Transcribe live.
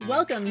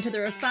Welcome to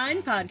the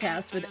Refined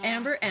Podcast with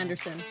Amber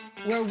Anderson,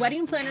 where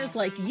wedding planners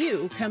like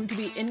you come to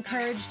be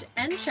encouraged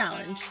and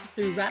challenged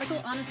through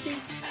radical honesty,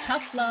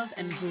 tough love,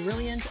 and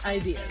brilliant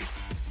ideas.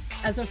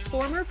 As a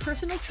former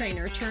personal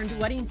trainer turned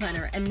wedding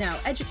planner and now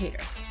educator,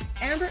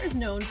 Amber is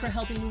known for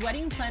helping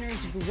wedding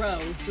planners grow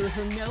through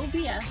her no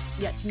BS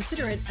yet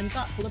considerate and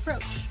thoughtful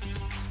approach.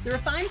 The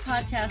Refined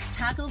Podcast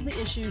tackles the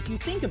issues you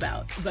think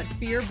about but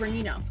fear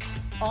bringing up,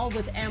 all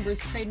with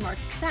Amber's trademark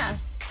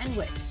sass and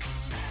wit.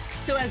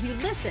 So as you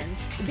listen,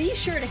 be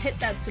sure to hit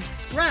that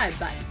subscribe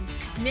button,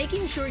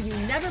 making sure you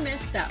never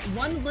miss that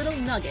one little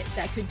nugget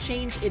that could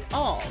change it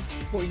all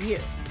for you.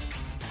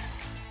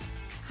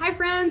 Hi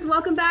friends,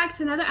 welcome back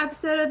to another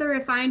episode of the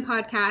Refined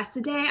Podcast.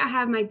 Today I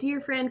have my dear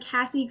friend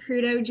Cassie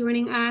Crudo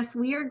joining us.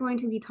 We are going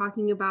to be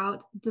talking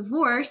about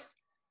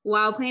divorce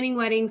while planning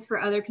weddings for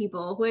other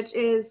people, which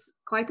is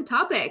quite the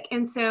topic.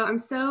 And so I'm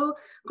so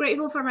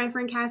grateful for my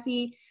friend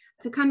Cassie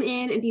to come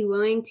in and be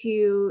willing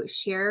to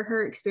share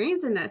her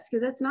experience in this,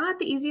 because it's not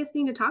the easiest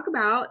thing to talk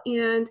about.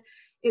 And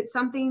it's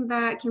something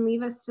that can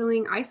leave us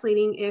feeling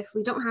isolating if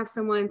we don't have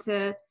someone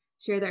to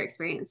share their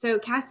experience. So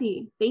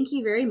Cassie, thank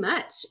you very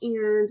much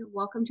and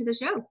welcome to the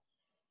show.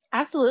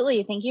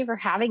 Absolutely. Thank you for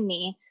having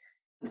me.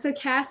 So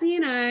Cassie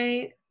and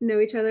I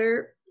know each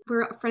other.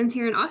 We're friends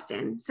here in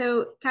Austin.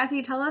 So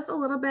Cassie, tell us a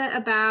little bit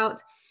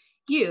about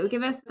you.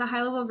 Give us the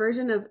high level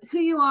version of who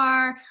you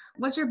are.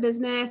 What's your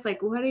business?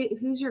 Like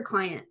who's your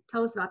client?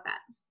 Tell us about that.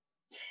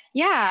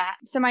 Yeah.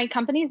 So my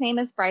company's name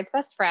is Bride's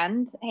Best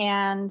Friend,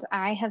 and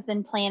I have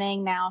been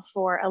planning now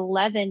for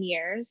 11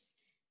 years,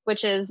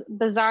 which is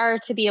bizarre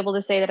to be able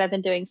to say that I've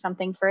been doing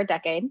something for a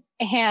decade.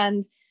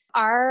 And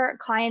our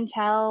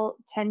clientele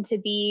tend to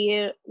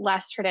be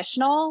less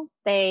traditional.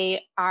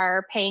 They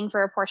are paying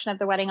for a portion of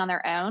the wedding on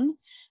their own.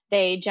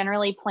 They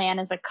generally plan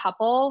as a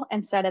couple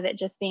instead of it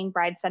just being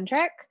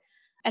bride-centric.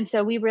 And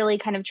so we really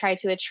kind of try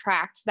to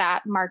attract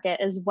that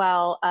market as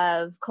well,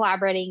 of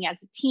collaborating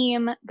as a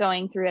team,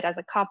 going through it as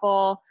a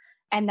couple,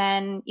 and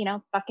then,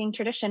 bucking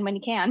tradition when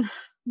you can.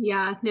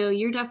 Yeah, no,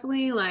 you're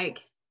definitely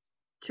like,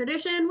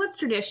 tradition? What's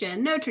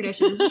tradition? No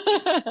tradition.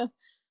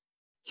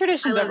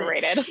 Tradition's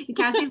overrated.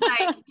 Cassie's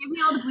like, give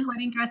me all the blue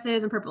wedding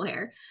dresses and purple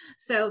hair.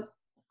 So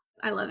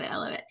I love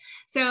it.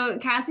 So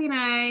Cassie and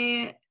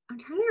I'm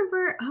trying to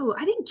remember. Oh,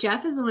 I think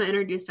Jeff is the one that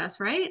introduced us,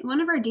 right? One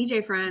of our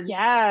DJ friends.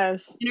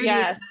 Yes.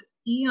 Introduced us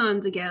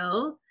eons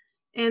ago.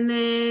 And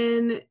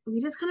then we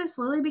just kind of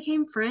slowly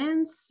became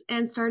friends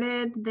and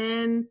started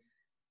then,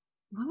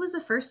 what was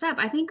the first step?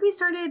 I think we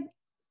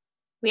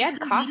had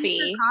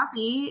coffee.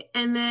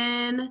 And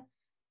then,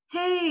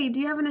 hey,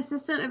 do you have an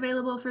assistant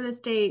available for this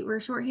date?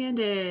 We're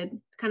shorthanded,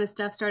 kind of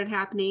stuff started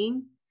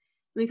happening.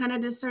 We kind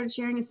of just started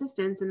sharing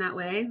assistants in that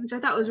way, which I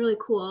thought was really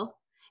cool.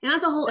 And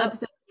that's a whole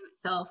episode in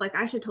itself. Like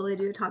I should totally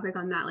do a topic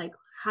on that, like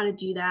how to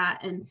do that.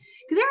 And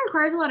because it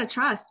requires a lot of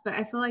trust, but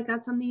I feel like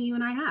that's something you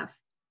and I have.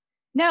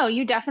 No,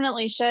 you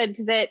definitely should,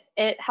 because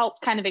it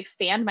helped kind of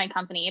expand my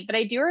company. But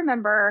I do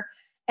remember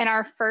in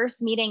our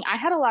first meeting, I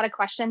had a lot of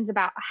questions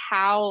about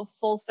how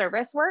full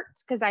service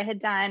worked, because I had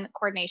done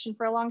coordination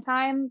for a long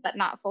time, but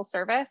not full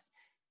service.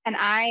 And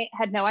I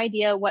had no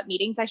idea what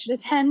meetings I should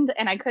attend,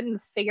 and I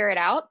couldn't figure it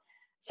out.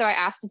 So I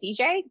asked a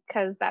DJ,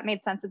 because that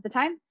made sense at the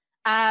time.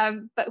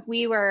 But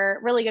we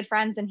were really good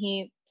friends, and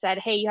he said,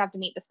 hey, you have to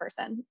meet this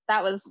person.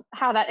 That was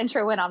how that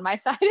intro went on my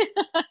side.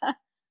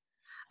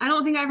 I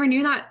don't think I ever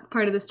knew that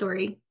part of the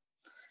story.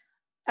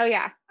 Oh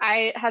yeah.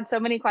 I had so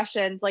many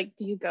questions. Like,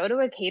 do you go to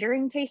a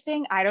catering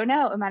tasting? I don't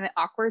know. Am I an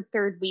awkward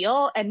third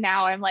wheel? And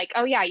now I'm like,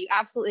 oh yeah, you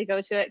absolutely go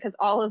to it, because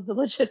all of the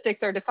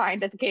logistics are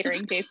defined at the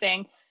catering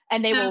tasting,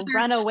 and they will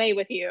run away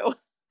with you.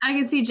 I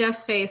can see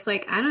Jeff's face.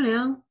 Like, I don't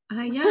know.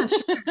 Yeah,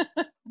 sure.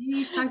 Maybe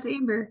you should talk to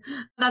Amber.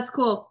 That's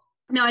cool.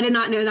 No, I did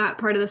not know that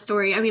part of the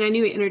story. I mean,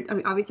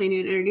 obviously I knew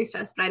it introduced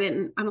us, but I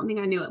don't think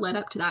I knew it led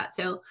up to that.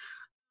 So,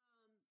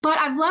 but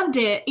I've loved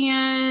it.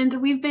 And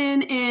we've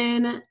been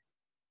in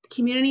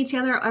community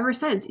together ever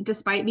since,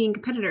 despite being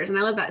competitors. And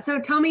I love that. So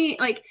tell me,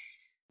 like,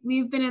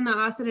 we've been in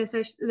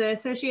the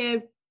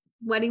Associated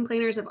Wedding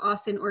Planners of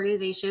Austin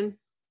organization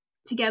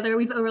together.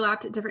 We've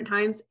overlapped at different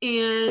times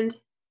and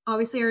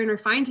obviously are in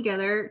Refined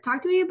together.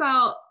 Talk to me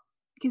about,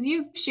 because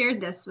you've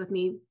shared this with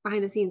me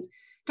behind the scenes.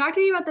 Talk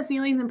to me about the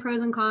feelings and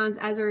pros and cons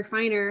as a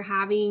refiner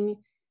having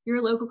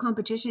your local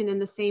competition in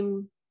the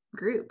same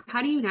group.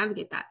 How do you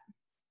navigate that?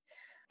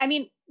 I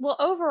mean, well,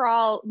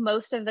 overall,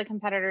 most of the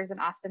competitors in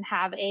Austin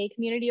have a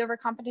community over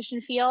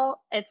competition feel.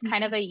 It's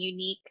kind of a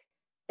unique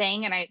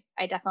thing, and I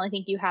definitely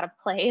think you had a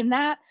play in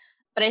that.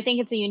 But I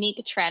think it's a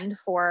unique trend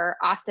for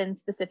Austin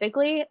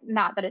specifically,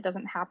 not that it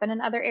doesn't happen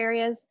in other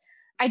areas.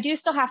 I do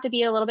still have to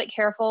be a little bit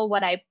careful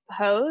what I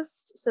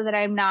post, so that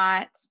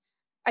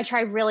I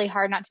try really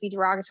hard not to be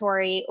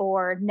derogatory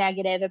or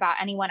negative about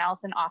anyone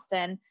else in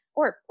Austin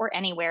or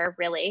anywhere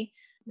really,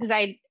 because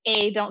I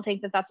don't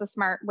think that that's a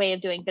smart way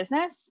of doing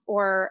business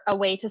or a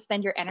way to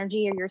spend your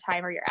energy or your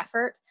time or your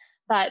effort.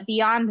 But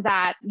beyond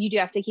that, you do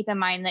have to keep in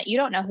mind that you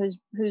don't know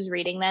who's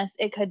reading this.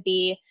 It could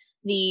be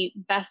the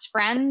best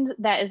friend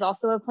that is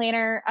also a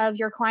planner of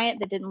your client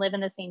that didn't live in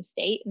the same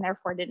state and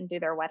therefore didn't do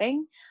their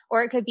wedding.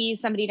 Or it could be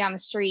somebody down the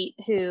street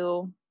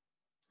who,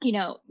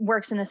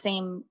 works in the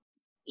same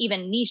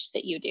even niche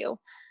that you do.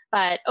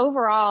 But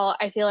overall,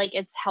 I feel like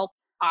it's helped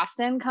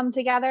Austin come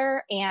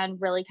together and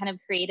really kind of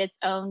create its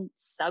own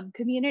sub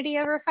community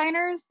of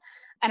refiners.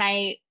 And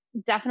I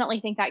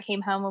definitely think that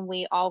came home when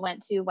we all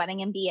went to Wedding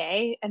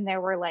MBA, and there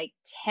were like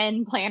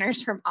 10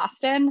 planners from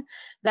Austin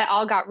that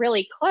all got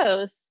really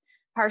close,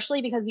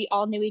 partially because we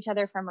all knew each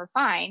other from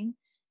Refine.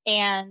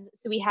 And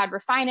so we had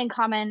Refine in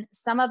common.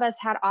 Some of us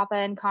had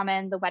APA in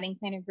common, the wedding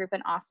planner group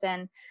in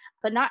Austin,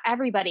 but not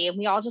everybody. And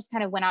we all just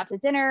kind of went out to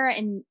dinner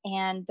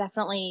and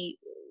definitely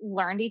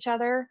learned each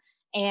other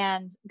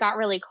and got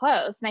really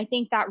close. And I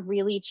think that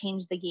really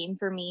changed the game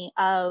for me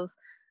of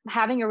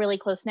having a really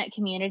close-knit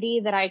community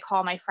that I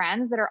call my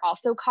friends that are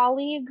also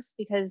colleagues,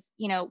 because,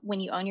 when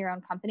you own your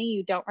own company,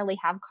 you don't really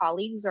have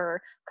colleagues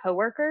or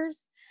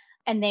coworkers.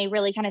 And they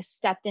really kind of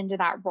stepped into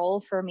that role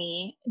for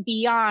me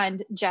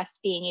beyond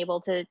just being able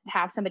to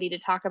have somebody to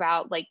talk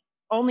about, like,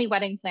 only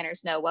wedding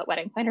planners know what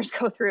wedding planners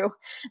go through.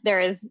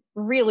 There is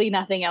really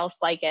nothing else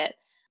like it.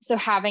 So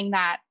having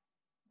that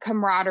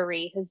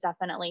camaraderie has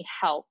definitely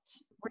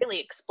helped really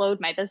explode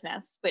my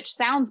business, which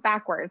sounds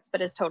backwards,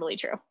 but is totally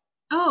true.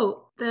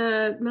 Oh,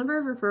 the number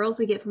of referrals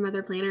we get from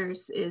other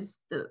planners is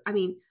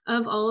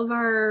of all of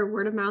our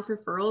word of mouth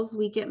referrals,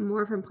 we get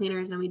more from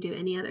planners than we do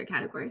any other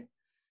category.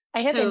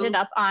 I have ended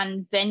up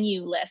on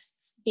venue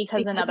lists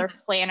because another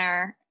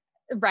planner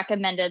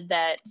recommended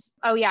that,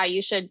 oh yeah,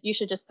 you should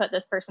just put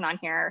this person on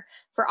here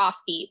for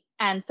Offbeat.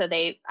 And so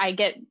I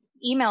get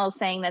emails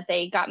saying that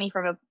they got me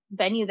from a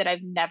venue that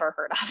I've never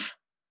heard of.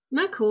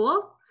 Isn't that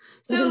cool?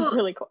 So it is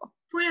really cool.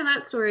 Point of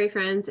that story,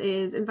 friends,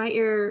 is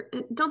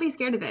don't be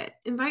scared of it.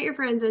 Invite your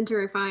friends into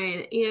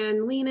Refine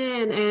and lean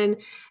in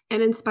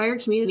and inspire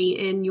community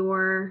in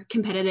your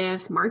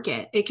competitive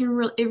market. It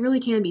really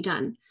can be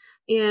done.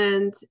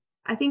 And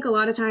I think a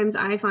lot of times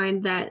I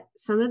find that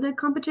some of the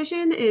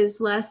competition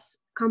is less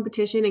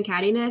competition and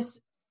cattiness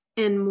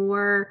and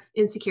more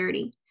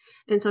insecurity.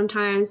 And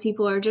sometimes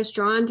people are just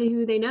drawn to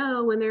who they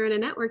know when they're in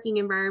a networking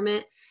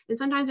environment. And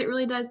sometimes it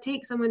really does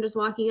take someone just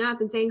walking up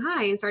and saying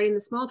hi and starting the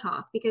small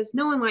talk, because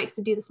no one likes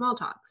to do the small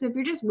talk. So if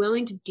you're just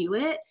willing to do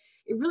it,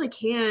 you really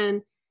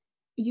can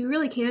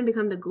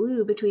become the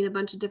glue between a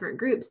bunch of different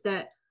groups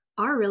that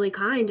are really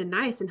kind and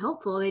nice and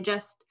helpful. They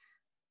just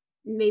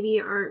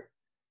maybe aren't,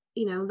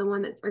 the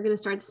one that are going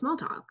to start the small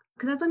talk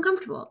because that's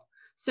uncomfortable.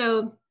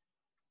 So,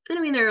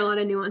 there are a lot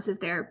of nuances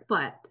there,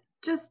 but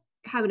just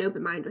have an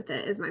open mind with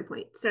it is my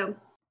point. So,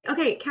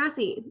 okay,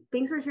 Cassie,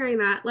 thanks for sharing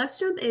that. Let's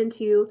jump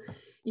into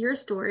your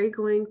story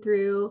going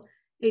through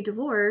a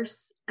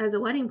divorce as a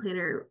wedding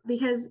planner,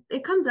 because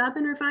it comes up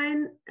in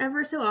Refine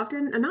ever so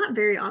often, and not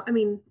very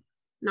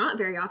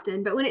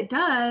often, but when it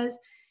does,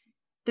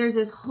 there's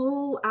this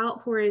whole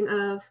outpouring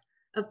of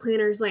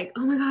planners like,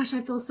 oh my gosh,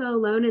 I feel so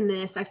alone in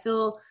this. I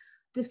feel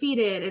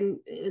defeated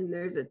and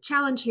there's a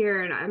challenge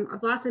here and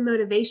I've lost my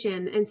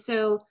motivation. And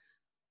so,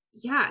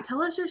 yeah,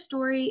 tell us your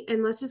story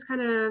and let's just kind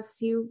of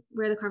see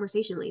where the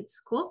conversation leads.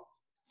 Cool?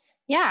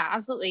 Yeah,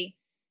 absolutely.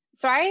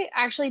 So I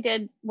actually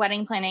did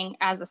wedding planning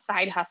as a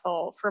side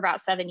hustle for about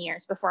 7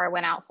 years before I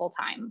went out full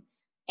time.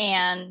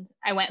 And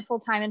I went full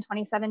time in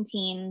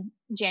 2017,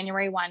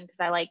 January 1, because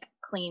I like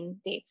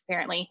clean dates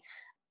apparently.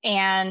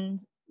 And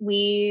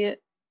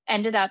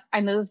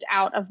I moved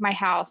out of my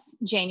house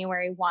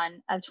January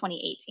 1 of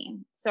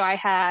 2018. So I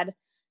had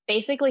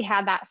basically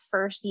had that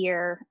first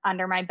year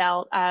under my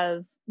belt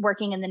of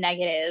working in the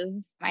negative.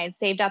 I had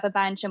saved up a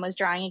bunch and was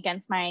drawing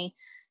against my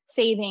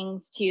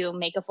savings to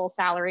make a full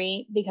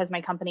salary because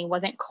my company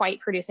wasn't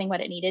quite producing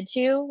what it needed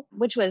to,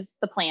 which was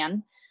the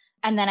plan.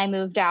 And then I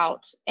moved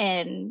out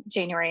in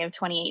January of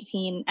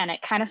 2018 and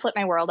it kind of flipped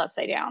my world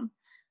upside down.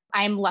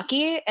 I'm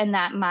lucky in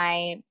that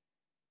my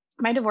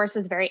divorce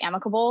was very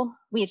amicable.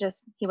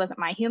 He wasn't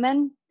my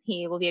human.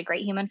 He will be a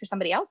great human for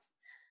somebody else,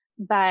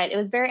 but it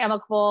was very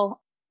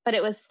amicable. But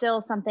it was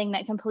still something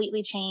that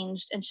completely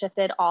changed and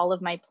shifted all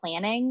of my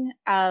planning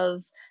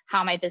of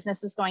how my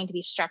business was going to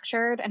be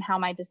structured and how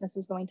my business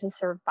was going to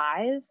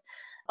survive,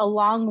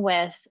 along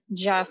with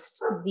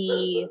just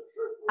the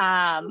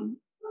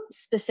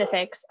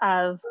specifics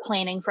of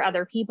planning for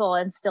other people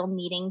and still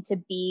needing to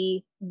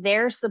be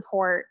their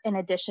support in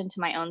addition to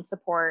my own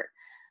support,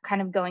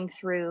 kind of going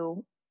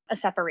through a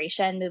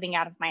separation, moving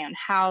out of my own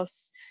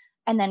house,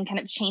 and then kind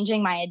of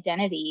changing my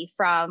identity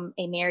from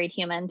a married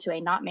human to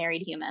a not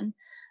married human.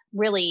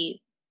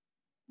 Really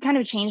kind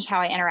of changed how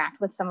I interact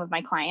with some of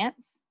my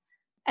clients.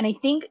 And I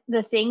think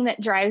the thing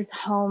that drives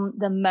home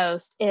the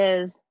most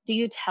is, do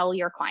you tell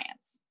your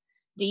clients?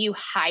 Do you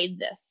hide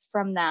this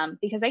from them?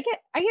 Because I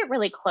get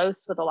really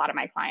close with a lot of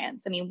my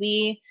clients. I mean,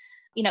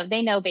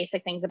 they know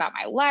basic things about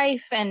my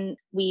life, and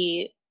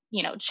we,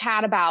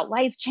 chat about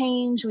life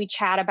change. We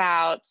chat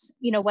about,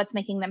 what's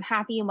making them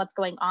happy and what's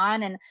going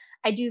on. And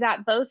I do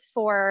that both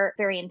for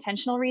very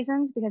intentional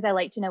reasons, because I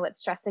like to know what's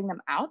stressing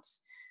them out.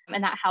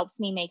 And that helps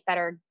me make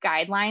better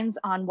guidelines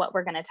on what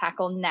we're going to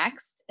tackle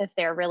next. If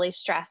they're really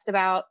stressed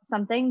about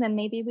something, then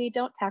maybe we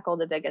don't tackle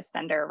the biggest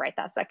vendor right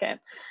that second.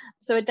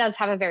 So it does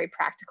have a very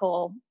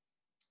practical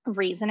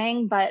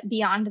reasoning. But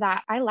beyond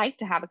that, I like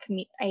to have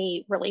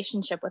a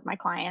relationship with my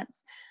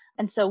clients.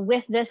 And so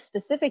with this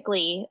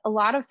specifically, a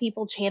lot of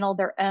people channel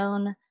their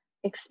own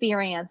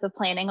experience of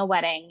planning a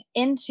wedding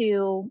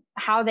into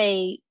how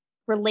they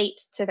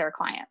relate to their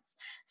clients.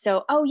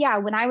 So, oh yeah,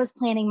 when I was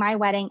planning my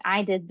wedding,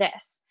 I did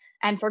this.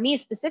 And for me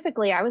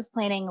specifically, I was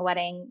planning a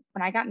wedding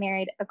when I got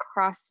married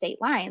across state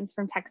lines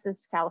from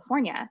Texas to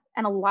California.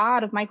 And a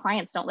lot of my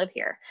clients don't live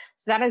here.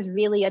 So that is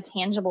really a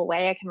tangible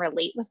way I can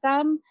relate with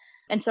them.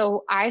 And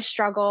so I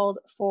struggled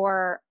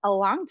for a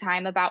long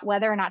time about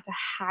whether or not to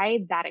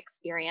hide that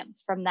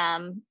experience from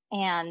them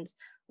and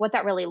what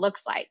that really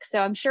looks like.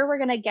 So I'm sure we're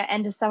going to get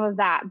into some of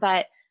that,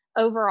 but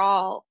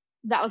overall,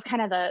 that was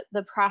kind of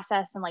the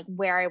process and like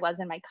where I was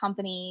in my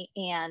company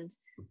and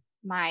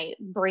my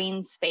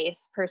brain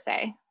space per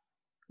se.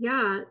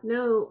 Yeah,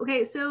 no.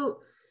 Okay. So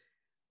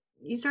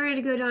you started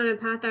to go down a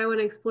path that I want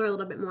to explore a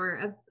little bit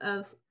more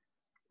of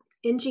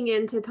inching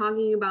into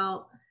talking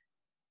about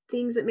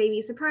things that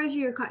maybe surprised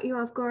you or caught you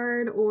off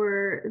guard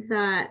or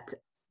that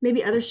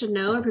maybe others should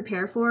know or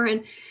prepare for.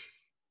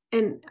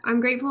 And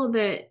I'm grateful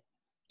that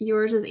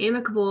yours was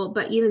amicable,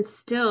 but even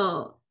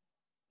still,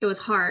 it was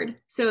hard.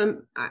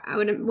 So I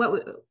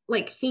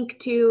would think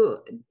too,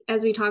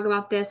 as we talk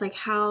about this, like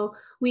how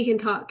we can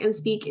talk and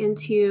speak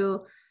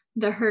into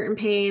the hurt and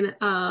pain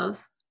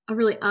of a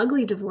really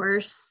ugly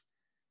divorce,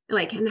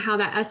 like, and how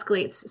that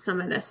escalates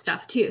some of this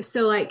stuff too.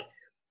 So like,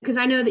 because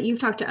I know that you've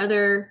talked to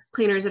other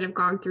planners that have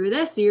gone through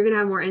this, so you're going to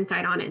have more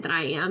insight on it than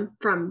I am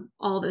from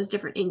all those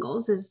different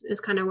angles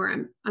is kind of where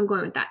I'm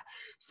going with that.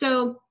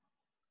 So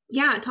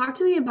yeah, talk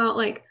to me about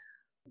like,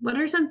 what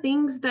are some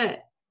things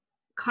that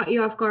caught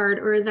you off guard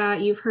or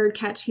that you've heard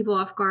catch people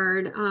off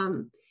guard?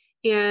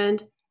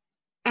 And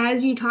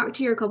as you talk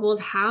to your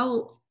couples,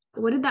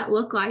 what did that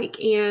look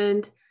like?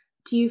 And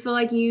do you feel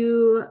like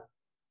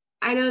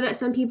I know that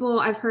some people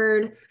I've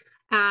heard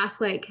ask,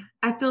 like,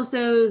 I feel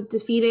so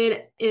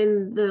defeated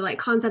in the like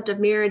concept of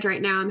marriage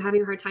right now. I'm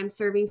having a hard time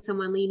serving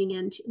someone leading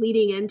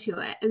into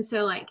it. And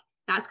so like,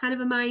 that's kind of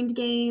a mind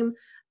game.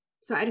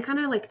 So I kind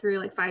of like threw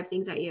like 5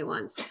 things at you at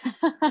once.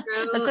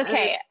 That's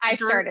okay. I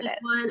started it.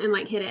 One and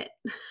like hit it.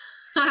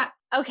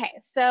 Okay.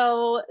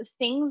 So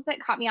things that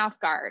caught me off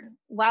guard.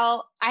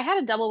 Well, I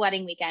had a double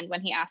wedding weekend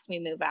when he asked me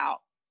to move out.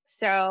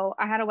 So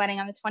I had a wedding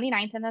on the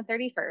 29th and the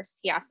 31st.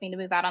 He asked me to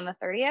move out on the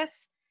 30th.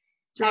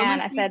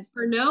 And I said,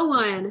 for no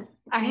one.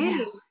 I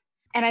know.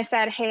 And I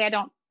said, hey, I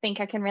don't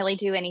think I can really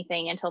do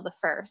anything until the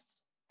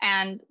 1st.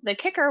 And the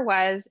kicker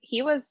was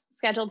he was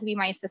scheduled to be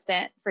my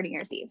assistant for New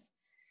Year's Eve.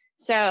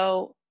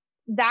 So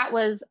that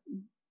was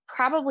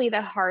probably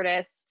the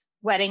hardest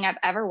wedding I've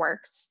ever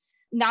worked.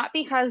 Not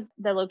because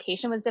the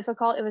location was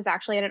difficult. It was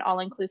actually at an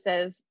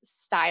all-inclusive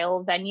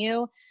style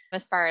venue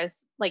as far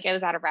as like it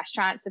was at a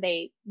restaurant. So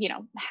they,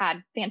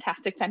 had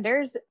fantastic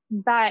vendors,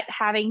 but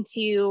having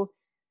to,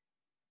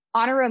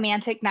 on a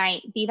romantic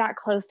night, be that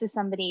close to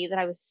somebody that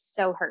I was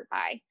so hurt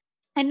by.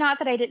 And not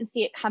that I didn't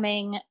see it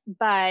coming,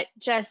 but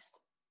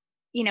just,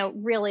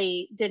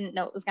 really didn't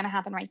know it was going to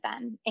happen right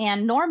then.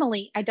 And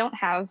normally I don't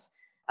have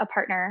a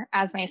partner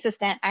as my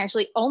assistant. I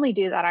actually only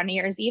do that on New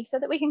Year's Eve so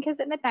that we can kiss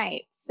at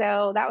midnight.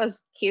 So that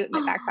was cute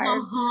and it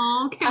backfired.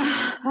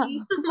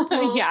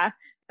 Yeah,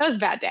 that was a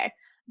bad day.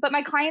 But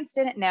my clients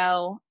didn't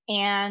know.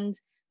 And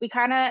we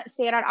kind of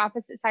stayed on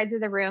opposite sides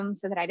of the room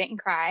so that I didn't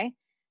cry.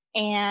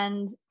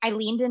 And I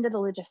leaned into the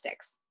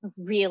logistics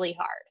really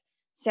hard.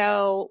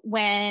 So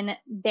when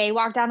they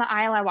walked down the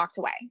aisle, I walked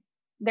away.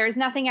 There's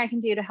nothing I can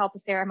do to help a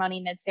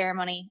ceremony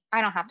mid-ceremony.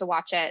 I don't have to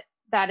watch it.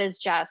 That is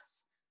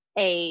just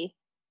a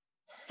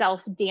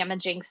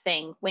self-damaging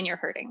thing when you're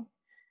hurting.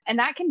 And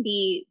that can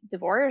be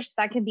divorce.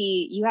 That can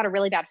be you had a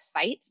really bad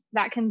fight.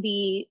 That can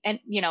be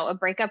a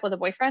breakup with a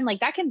boyfriend. Like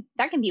that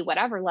can be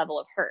whatever level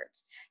of hurt.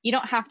 You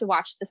don't have to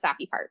watch the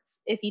sappy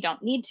parts if you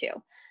don't need to.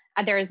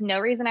 There is no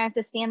reason I have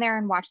to stand there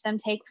and watch them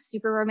take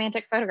super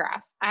romantic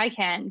photographs. I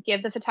can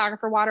give the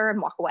photographer water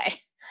and walk away.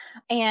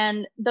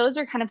 And those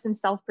are kind of some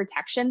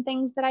self-protection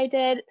things that I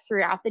did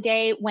throughout the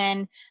day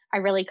when I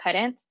really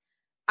couldn't.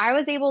 I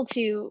was able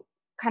to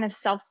kind of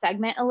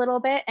self-segment a little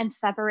bit and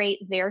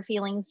separate their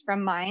feelings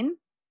from mine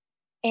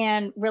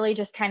and really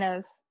just kind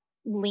of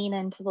lean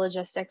into the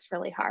logistics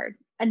really hard.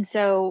 And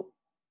so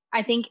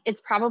I think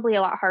it's probably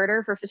a lot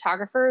harder for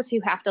photographers who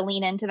have to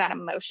lean into that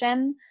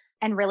emotion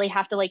and really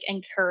have to like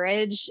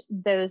encourage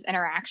those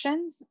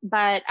interactions.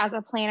 But as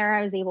a planner,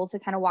 I was able to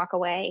kind of walk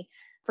away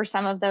for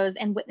some of those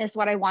and witness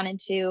what I wanted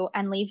to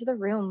and leave the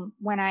room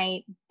when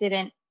I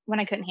couldn't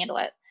handle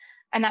it.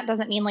 And that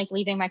doesn't mean like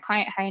leaving my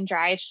client high and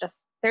dry. It's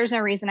just, there's no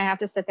reason I have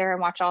to sit there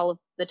and watch all of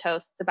the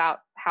toasts about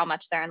how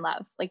much they're in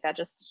love. Like that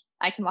just,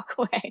 I can walk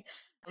away.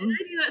 And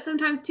I do that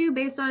sometimes too,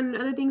 based on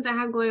other things I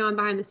have going on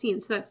behind the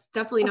scenes. So that's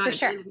definitely not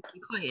a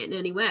client in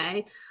any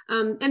way.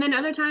 And then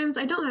other times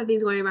I don't have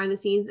things going on behind the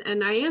scenes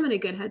and I am in a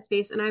good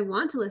headspace and I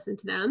want to listen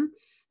to them.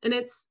 And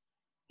it's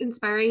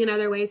inspiring in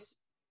other ways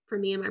for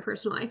me in my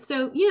personal life.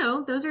 So,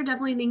 those are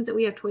definitely things that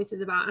we have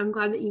choices about. I'm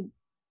glad that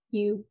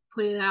you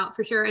pointed that out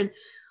for sure. And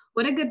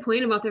what a good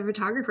point about the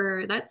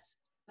photographer. It's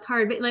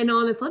hard. But like, no,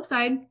 on the flip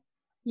side,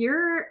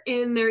 you're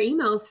in their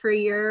emails for a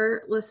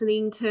year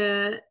listening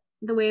to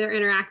the way they're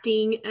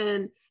interacting.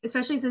 And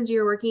especially since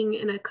you're working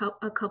in a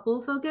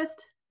couple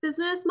focused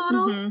business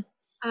model,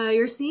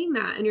 you're seeing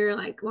that and you're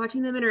like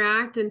watching them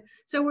interact. And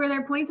so were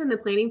there points in the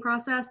planning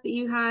process that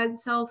you had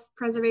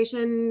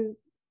self-preservation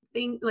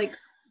thing, like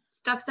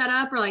stuff set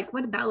up, or like,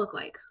 what did that look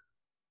like?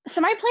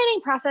 So my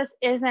planning process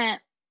isn't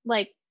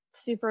like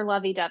super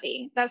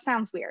lovey-dovey. That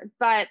sounds weird,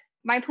 but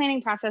my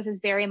planning process is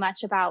very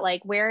much about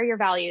like, where are your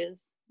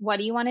values? What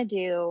do you want to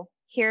do?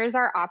 Here's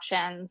our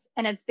options.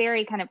 And it's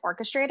very kind of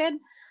orchestrated.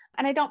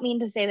 And I don't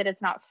mean to say that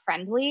it's not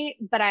friendly,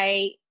 but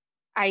I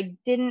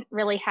didn't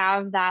really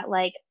have that,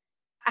 like,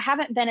 I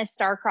haven't been a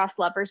star-crossed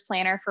lovers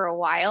planner for a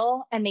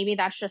while. And maybe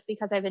that's just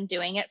because I've been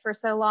doing it for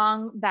so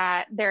long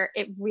that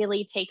it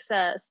really takes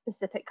a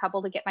specific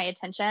couple to get my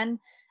attention.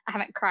 I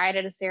haven't cried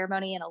at a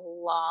ceremony in a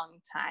long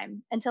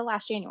time, until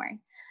last January.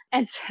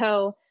 And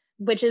so,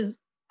 which is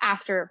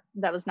after,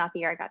 that was not the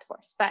year I got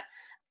divorced.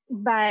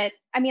 But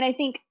I mean, I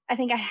think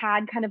I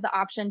had kind of the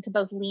option to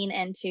both lean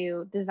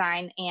into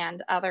design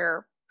and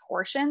other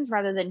portions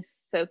rather than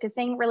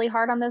focusing really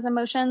hard on those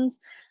emotions.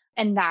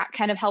 And that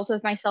kind of helped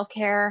with my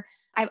self-care.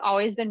 I've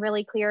always been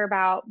really clear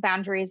about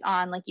boundaries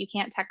on, like, you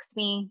can't text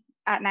me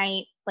at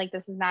night. Like,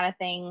 this is not a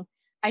thing.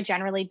 I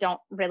generally don't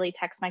really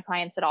text my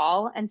clients at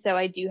all. And so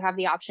I do have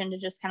the option to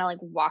just kind of like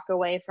walk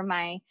away from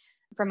my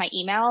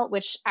email,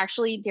 which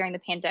actually during the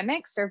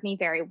pandemic served me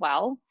very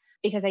well,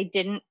 because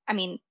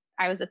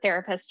I was a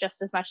therapist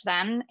just as much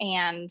then.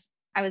 And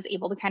I was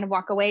able to kind of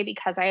walk away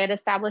because I had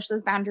established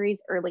those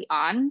boundaries early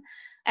on.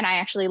 And I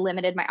actually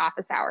limited my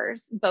office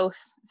hours, both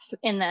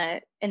in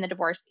the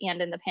divorce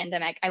and in the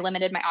pandemic. I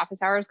limited my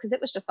office hours because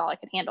it was just all I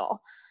could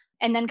handle.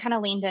 And then kind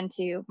of leaned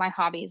into my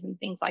hobbies and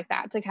things like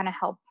that to kind of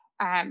help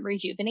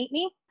rejuvenate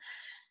me.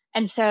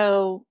 And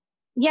so,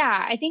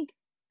 yeah, I think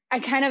I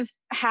kind of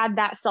had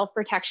that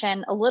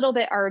self-protection a little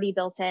bit already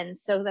built in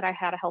so that I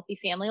had a healthy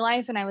family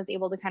life, and I was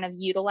able to kind of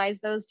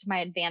utilize those to my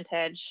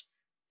advantage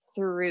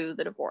through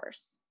the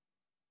divorce.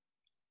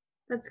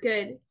 That's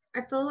good.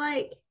 I feel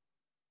like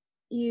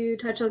you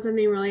touched on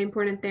something really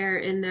important there,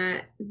 in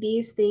that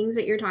these things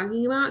that you're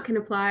talking about can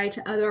apply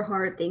to other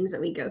hard things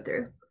that we go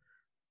through.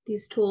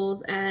 These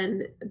tools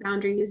and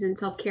boundaries and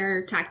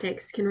self-care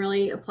tactics can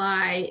really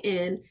apply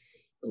in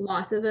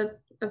loss of a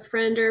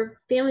friend or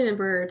family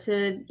member,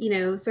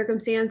 to,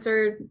 circumstance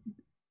or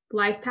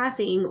life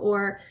passing,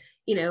 or,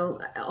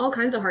 all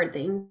kinds of hard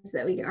things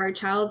that our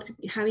child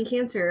having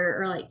cancer,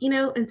 or like,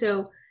 and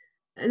so,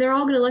 and they're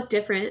all going to look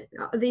different.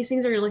 These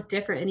things are going to look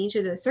different in each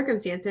of those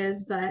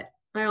circumstances, but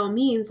by all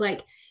means,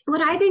 like,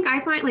 what I think I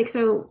find, like,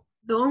 so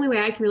the only way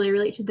I can really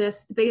relate to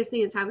this, the biggest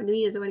thing that's happened to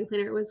me as a wedding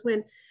planner was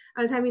when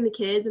I was having the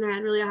kids and I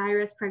had really high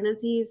risk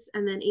pregnancies.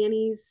 And then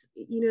Annie's,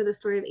 the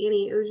story of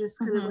Annie, it was just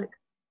kind of like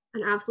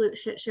an absolute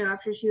shit show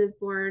after she was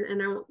born.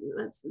 And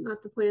that's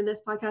not the point of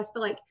this podcast, but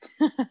like,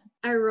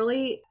 I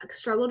really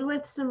struggled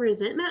with some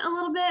resentment a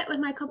little bit with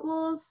my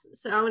couples.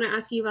 So I want to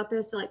ask you about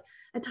this, but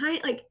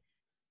like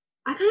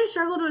I kind of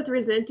struggled with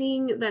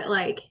resenting that,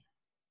 like,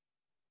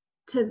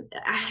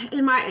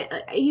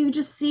 you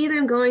just see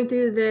them going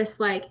through this,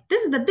 like,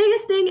 this is the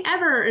biggest thing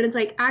ever. And it's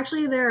like,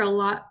 actually, there are a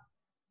lot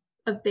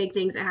of big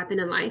things that happen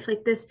in life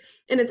like this.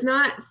 And it's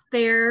not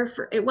fair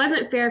it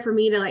wasn't fair for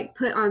me to like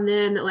put on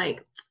them that,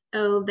 like,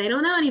 oh, they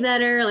don't know any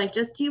better. Like,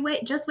 just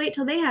wait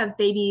till they have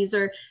babies,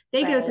 or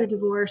they go through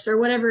divorce, or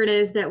whatever it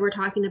is that we're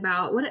talking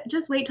about.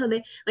 Just wait till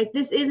they, like,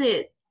 this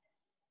isn't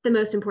the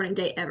most important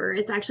day ever.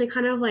 It's actually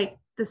kind of like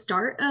the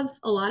start of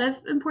a lot of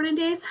important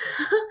days.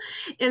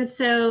 And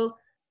so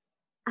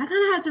I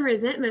kind of had some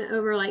resentment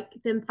over like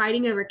them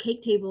fighting over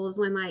cake tables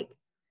when like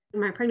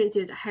my pregnancy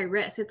was at high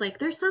risk. It's like,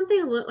 there's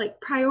something like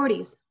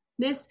priorities.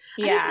 I just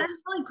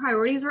felt like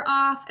priorities were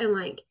off. And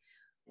like,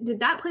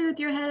 did that play with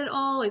your head at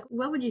all? Like,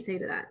 what would you say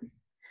to that?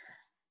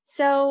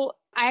 So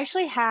I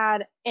actually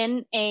had,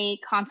 in a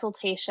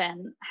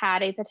consultation,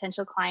 had a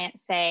potential client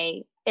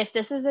say, if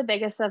this is the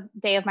biggest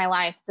day of my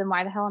life, then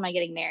why the hell am I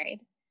getting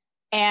married?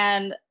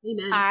 And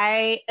Amen.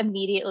 I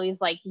immediately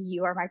was like,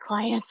 you are my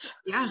client.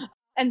 Yeah.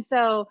 And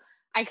so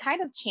I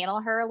kind of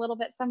channel her a little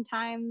bit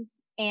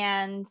sometimes.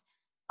 And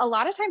a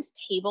lot of times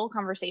table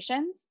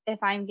conversations,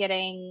 if I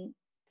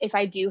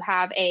do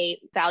have a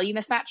value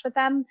mismatch with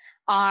them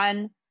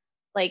on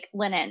like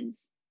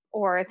linens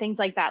or things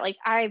like that. Like,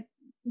 I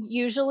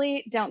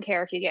usually don't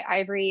care if you get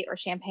ivory or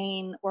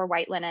champagne or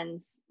white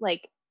linens,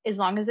 like, as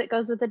long as it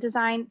goes with the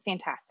design,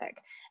 fantastic.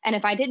 And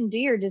if I didn't do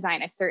your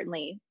design, I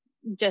certainly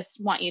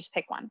just want you to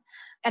pick one.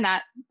 And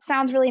that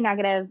sounds really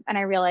negative. And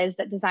I realize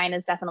that design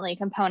is definitely a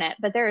component,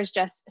 but there is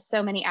just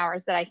so many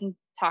hours that I can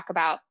talk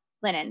about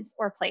linens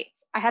or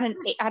plates. I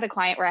had a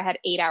client where I had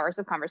 8 hours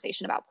of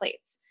conversation about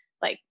plates.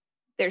 Like,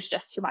 there's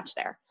just too much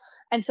there.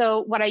 And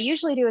so what I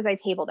usually do is I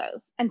table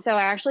those. And so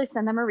I actually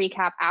send them a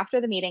recap after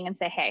the meeting and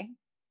say, hey,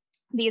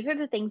 these are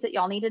the things that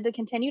y'all needed to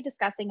continue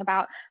discussing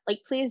about. Like,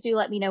 please do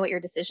let me know what your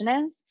decision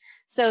is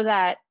so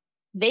that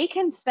they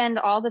can spend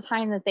all the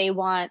time that they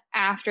want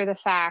after the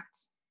fact,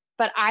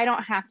 but I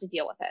don't have to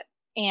deal with it.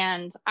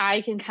 And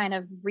I can kind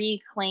of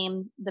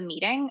reclaim the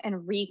meeting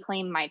and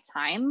reclaim my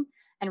time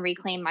and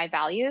reclaim my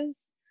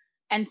values.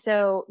 And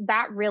so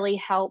that really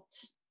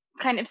helped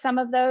kind of some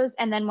of those.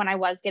 And then when I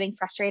was getting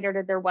frustrated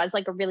or there was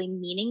like a really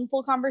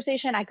meaningful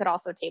conversation, I could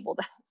also table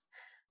those.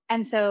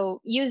 And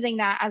so using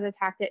that as a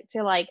tactic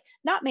to like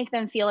not make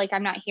them feel like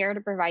I'm not here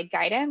to provide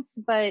guidance,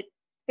 but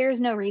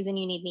there's no reason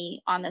you need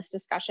me on this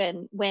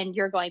discussion when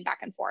you're going back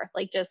and forth.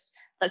 Like, just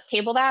let's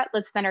table that.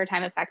 Let's spend our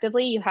time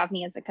effectively. You have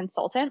me as a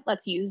consultant.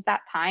 Let's use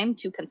that time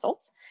to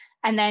consult.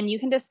 And then you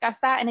can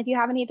discuss that. And if you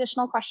have any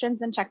additional questions,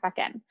 then check back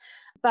in.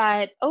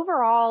 But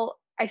overall,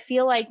 I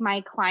feel like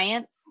my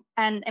clients,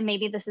 and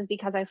maybe this is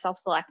because I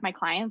self-select my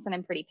clients and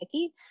I'm pretty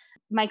picky,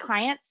 my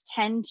clients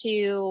tend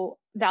to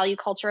value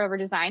culture over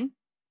design.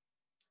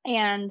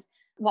 And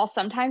while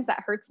sometimes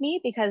that hurts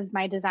me because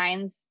my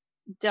designs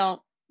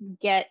don't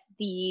get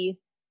the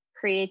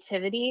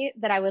creativity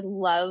that I would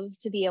love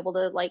to be able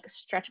to like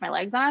stretch my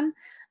legs on,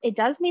 it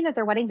does mean that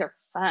their weddings are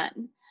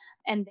fun.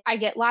 And I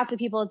get lots of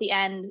people at the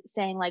end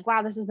saying like,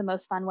 wow, this is the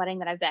most fun wedding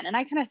that I've been. And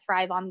I kind of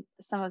thrive on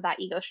some of that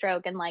ego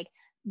stroke and like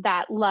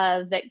that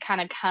love that kind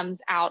of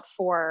comes out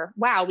for,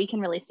 wow, we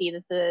can really see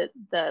that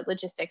the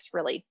logistics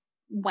really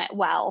went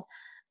well.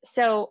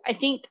 So I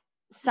think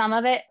some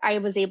of it I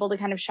was able to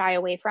kind of shy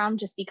away from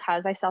just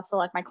because I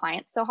self-select my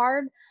clients so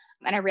hard.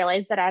 And I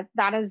realized that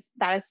that is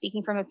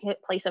speaking from a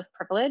place of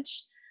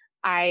privilege.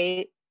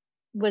 I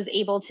was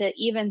able to,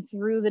 even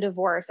through the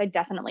divorce, I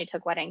definitely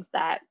took weddings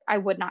that I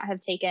would not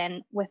have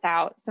taken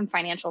without some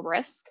financial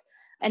risk.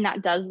 And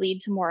that does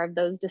lead to more of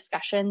those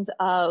discussions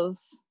of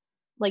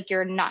like,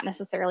 you're not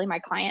necessarily my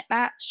client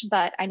match,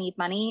 but I need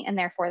money. And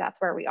therefore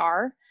that's where we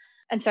are.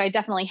 And so I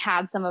definitely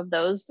had some of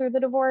those through the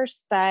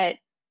divorce, but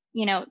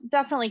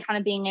definitely kind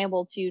of being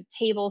able to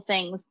table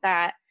things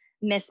that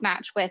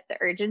mismatch with the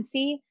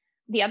urgency.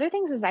 The other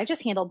things is I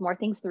just handled more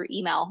things through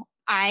email.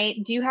 I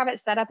do have it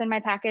set up in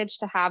my package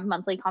to have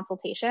monthly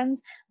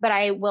consultations, but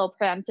I will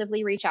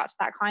preemptively reach out to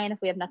that client if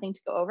we have nothing to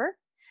go over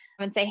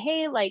and say,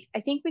 hey, like,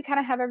 I think we kind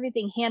of have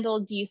everything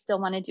handled. Do you still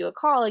want to do a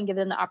call and give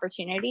them the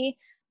opportunity?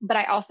 But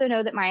I also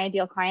know that my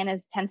ideal client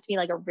tends to be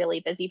like a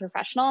really busy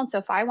professional. And so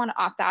if I want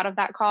to opt out of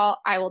that call,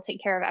 I will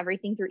take care of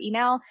everything through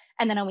email.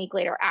 And then a week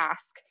later,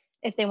 ask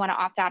if they want to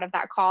opt out of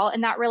that call.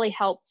 And that really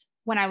helped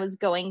when I was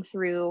going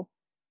through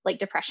like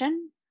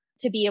depression,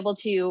 to be able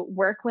to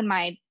work when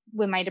my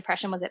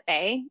depression was at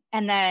bay,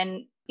 and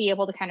then be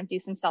able to kind of do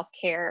some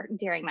self-care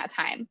during that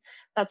time.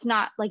 That's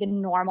not like a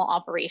normal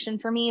operation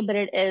for me, but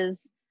it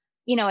is,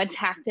 a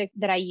tactic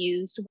that I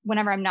used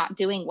whenever I'm not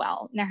doing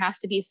well. And there has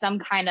to be some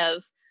kind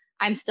of,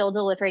 I'm still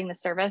delivering the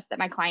service that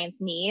my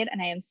clients need,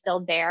 and I am still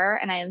there,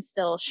 and I am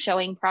still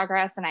showing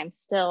progress, and I'm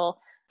still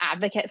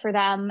advocate for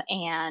them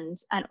and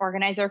an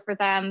organizer for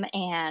them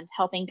and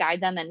helping guide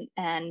them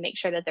and make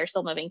sure that they're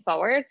still moving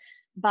forward,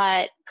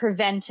 but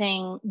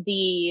preventing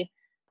the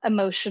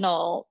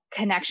emotional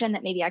connection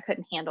that maybe I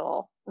couldn't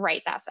handle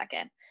right that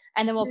second.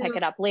 And then we'll pick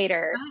it up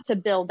later to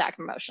build that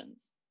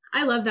emotions.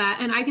 I love that.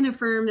 And I can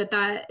affirm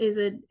that is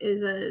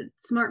a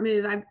smart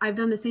move. I've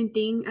done the same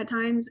thing at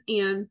times,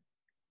 and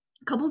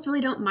couples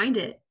really don't mind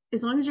it.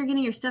 As long as you're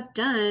getting your stuff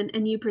done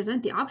and you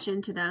present the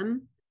option to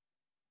them,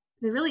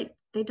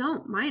 they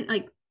don't mind,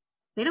 like,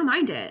 they don't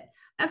mind it.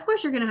 Of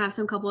course, you're going to have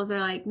some couples that are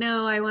like,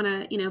 no, I want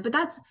to, but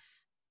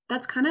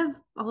that's kind of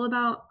all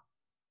about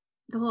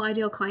the whole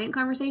ideal client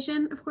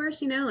conversation, of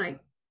course, like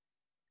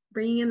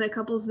bringing in the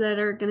couples that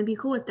are going to be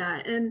cool with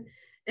that.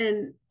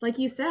 And like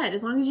you said,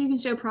 as long as you can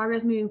show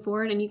progress moving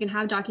forward and you can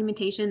have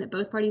documentation that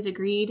both parties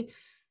agreed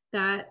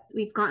that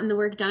we've gotten the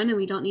work done and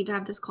we don't need to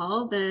have this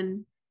call,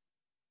 then,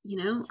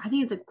 I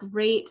think it's a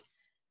great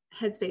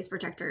headspace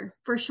protector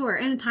for sure.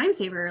 And a time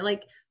saver.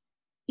 Like,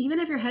 even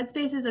if your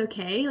headspace is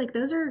okay, like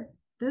those are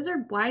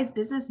wise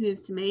business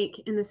moves to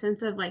make in the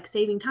sense of like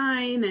saving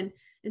time and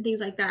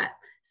things like that.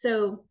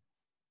 So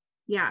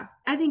yeah,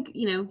 I think,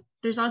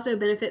 there's also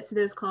benefits to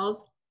those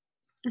calls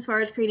as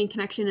far as creating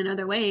connection in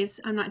other ways.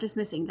 I'm not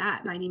dismissing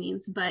that by any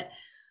means, but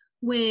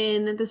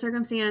when the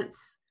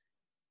circumstance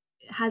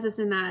has us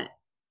in that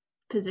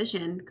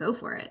position, go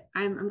for it.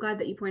 I'm glad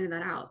that you pointed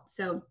that out.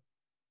 So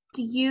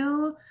do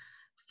you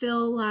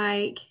feel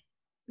like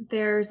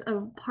there's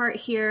a part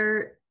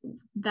here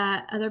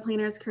that other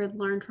planners could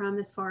learn from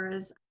as far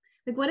as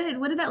like what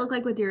did that look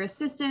like with your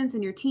assistants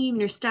and your team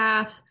and your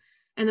staff?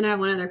 And then I have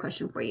one other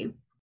question for you.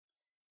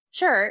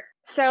 Sure.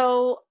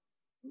 So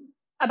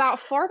about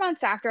 4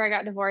 months after I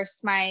got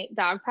divorced, my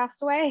dog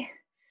passed away.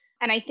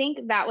 And I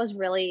think that was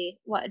really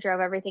what drove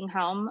everything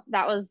home.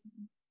 That was,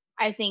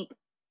 I think,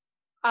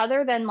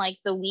 other than like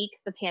the week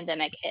the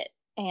pandemic hit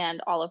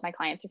and all of my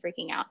clients are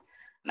freaking out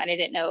and I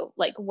didn't know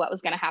like what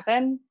was going to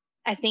happen,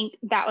 I think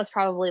that was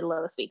probably the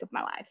lowest week of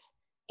my life.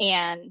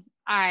 And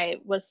I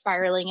was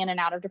spiraling in and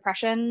out of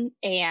depression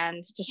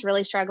and just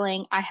really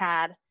struggling. I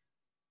had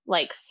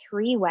like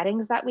 3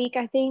 weddings that week,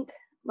 I think.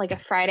 like a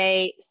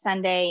Friday,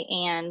 Sunday,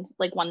 and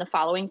like one the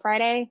following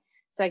Friday.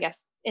 So I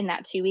guess in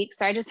that 2 weeks.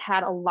 So I just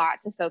had a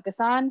lot to focus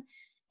on.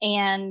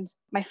 And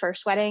my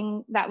first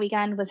wedding that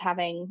weekend was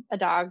having a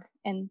dog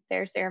in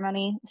their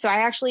ceremony. So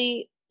I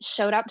actually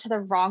showed up to the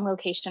wrong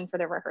location for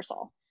the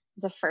rehearsal.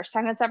 It's the first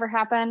time that's ever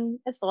happened.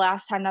 It's the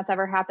last time that's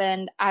ever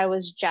happened. I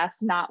was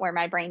just not where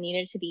my brain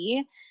needed to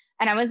be.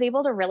 And I was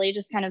able to really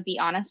just kind of be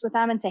honest with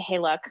them and say, hey,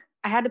 look,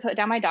 I had to put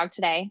down my dog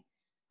today.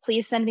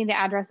 Please send me the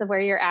address of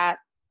where you're at.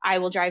 I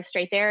will drive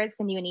straight there,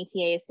 send you an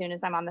ETA as soon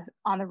as I'm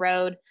on the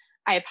road.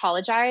 I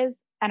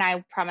apologize. And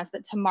I promise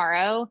that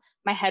tomorrow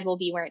my head will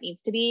be where it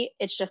needs to be.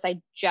 It's just,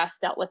 I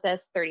just dealt with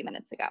this 30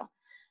 minutes ago.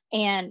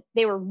 And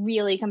they were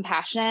really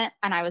compassionate.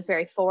 And I was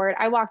very forward.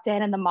 I walked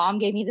in and the mom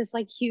gave me this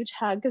like huge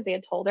hug because they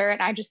had told her.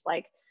 And I just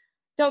like,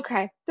 don't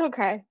cry, don't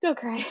cry, don't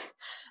cry.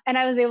 And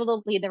I was able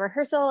to lead the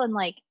rehearsal and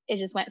like, it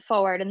just went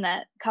forward. And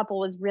the couple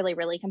was really,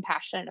 really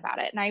compassionate about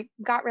it. And I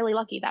got really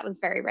lucky. That was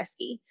very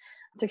risky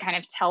to kind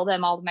of tell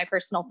them all of my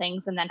personal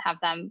things and then have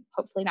them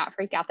hopefully not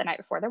freak out the night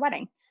before their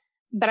wedding.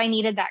 But I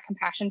needed that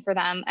compassion for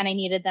them. And I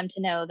needed them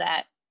to know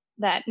that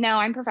no,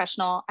 I'm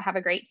professional. I have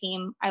a great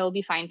team. I will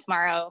be fine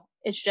tomorrow.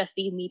 It's just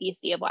the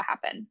immediacy of what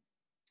happened.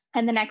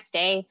 And the next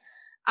day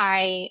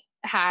I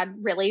had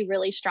really,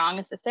 really strong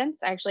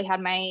assistants. I actually had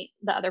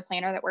the other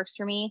planner that works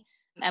for me.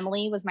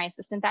 Emily was my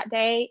assistant that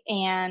day.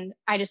 And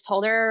I just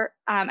told her,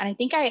 and I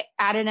think I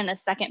added in a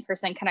second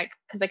person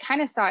because I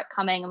kind of saw it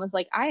coming and was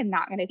like, I am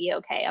not going to be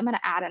okay. I'm going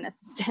to add an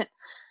assistant.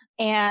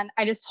 And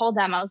I just told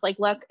them, I was like,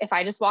 look, if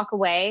I just walk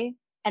away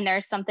and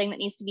there's something that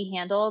needs to be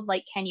handled,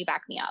 like, can you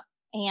back me up?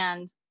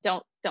 And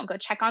don't go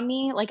check on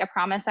me. Like, I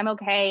promise I'm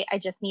okay. I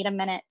just need a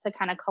minute to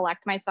kind of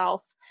collect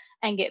myself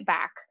and get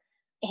back.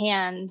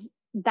 And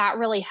that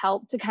really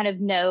helped to kind of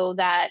know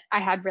that I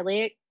had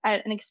really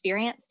an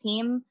experienced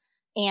team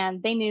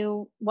and they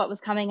knew what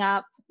was coming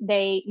up.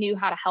 They knew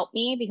how to help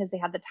me because they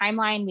had the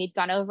timeline. We'd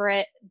gone over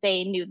it.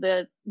 They knew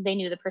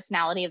the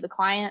personality of the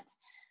client.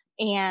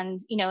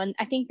 And, and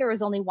I think there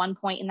was only one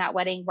point in that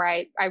wedding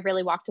where I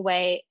really walked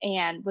away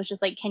and was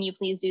just like, can you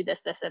please do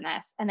this, this, and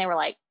this? And they were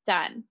like,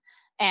 done.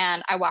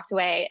 And I walked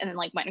away and then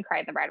like went and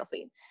cried in the bridal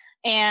suite.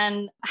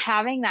 And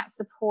having that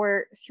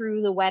support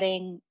through the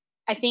wedding,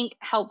 I think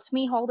helped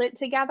me hold it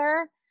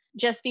together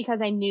just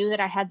because I knew that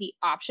I had the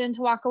option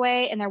to walk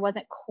away and there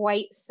wasn't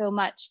quite so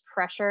much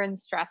pressure and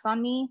stress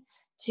on me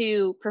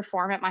to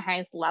perform at my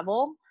highest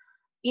level.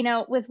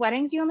 With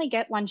weddings, you only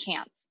get one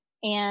chance.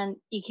 And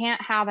you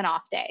can't have an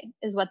off day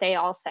is what they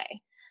all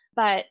say.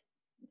 But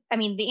I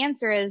mean, the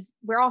answer is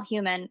we're all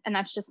human and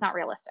that's just not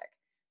realistic.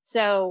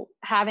 So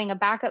having a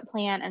backup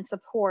plan and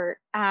support,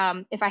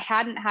 if I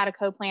hadn't had a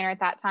co-planner at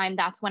that time,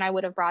 that's when I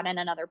would have brought in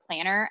another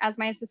planner as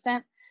my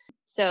assistant.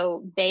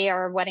 So they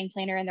are a wedding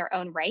planner in their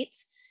own right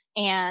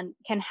and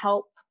can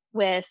help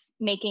with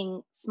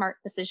making smart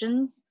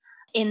decisions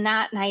in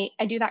that. And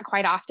I do that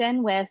quite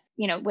often with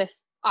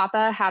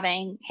Appa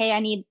having, hey, I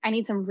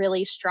need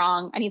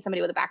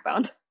somebody with a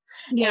backbone.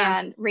 Yeah.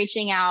 And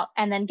reaching out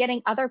and then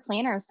getting other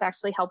planners to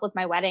actually help with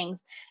my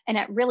weddings. And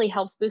it really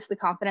helps boost the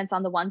confidence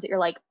on the ones that you're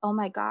like, oh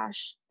my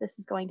gosh, this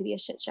is going to be a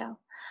shit show.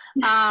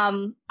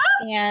 And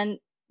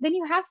then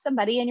you have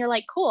somebody and you're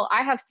like, cool,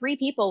 I have 3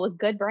 people with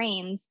good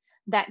brains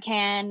that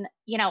can,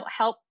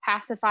 help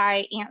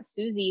pacify Aunt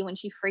Susie when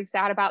she freaks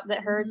out about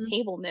that her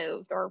table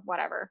moved or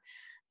whatever.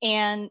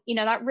 And,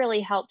 that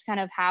really helped kind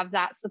of have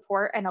that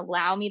support and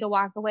allow me to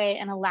walk away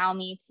and allow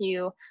me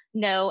to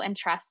know and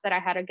trust that I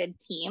had a good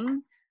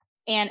team.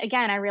 And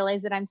again, I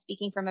realized that I'm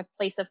speaking from a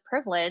place of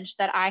privilege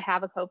that I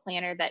have a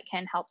co-planner that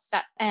can help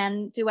set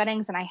and do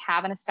weddings. And I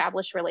have an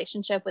established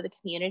relationship with a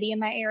community in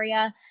my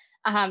area.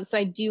 So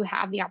I do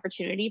have the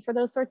opportunity for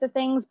those sorts of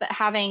things, but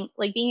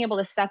being able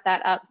to set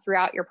that up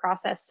throughout your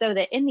process so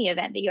that in the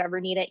event that you ever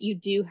need it, you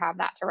do have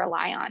that to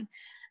rely on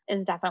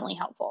is definitely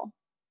helpful.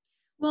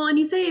 Well, and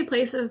you say a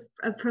place of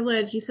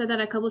privilege. You said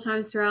that a couple of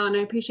times throughout, and I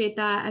appreciate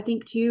that. I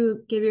think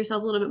too, give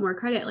yourself a little bit more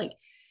credit. Like,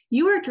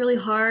 you worked really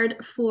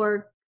hard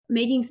for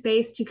making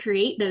space to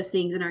create those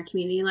things in our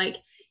community. Like,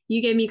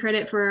 you gave me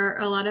credit for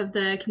a lot of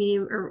the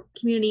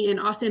community in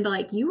Austin, but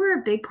like, you were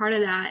a big part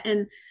of that.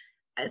 And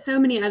so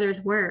many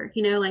others were,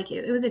 like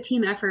it was a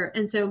team effort.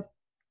 And so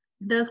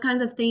those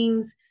kinds of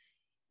things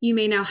you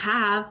may now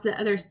have that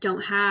others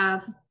don't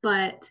have,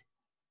 but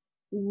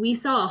we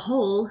saw a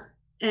hole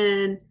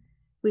and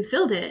we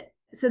filled it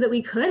so that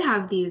we could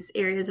have these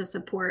areas of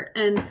support.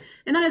 And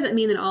that doesn't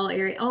mean that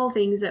all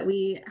things that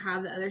we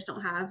have that others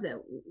don't have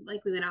that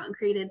like we went out and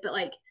created. But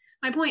like,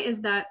 my point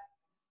is that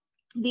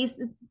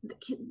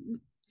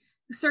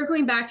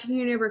circling back to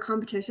community over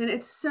competition,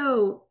 it's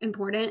so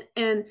important.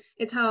 And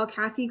it's how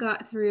Cassie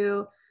got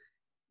through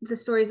the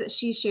stories that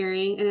she's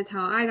sharing. And it's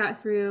how I got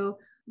through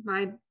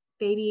my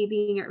baby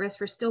being at risk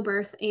for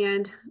stillbirth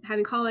and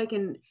having colic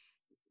and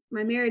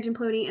my marriage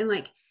imploding. And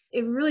like,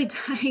 it really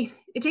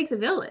it takes a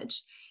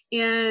village,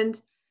 and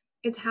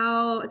it's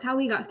how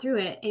we got through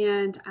it.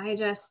 And I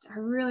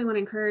really want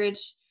to encourage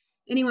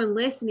anyone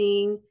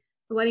listening,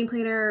 a wedding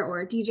planner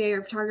or a DJ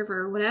or photographer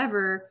or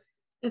whatever,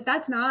 if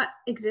that's not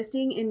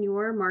existing in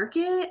your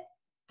market,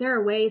 there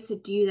are ways to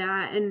do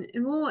that. And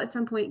we'll at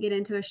some point get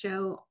into a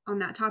show on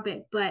that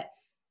topic, but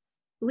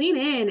lean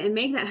in and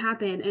make that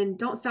happen and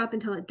don't stop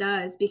until it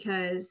does,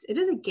 because it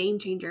is a game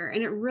changer.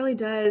 And it really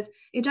does.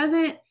 It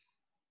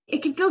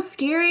can feel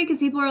scary because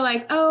people are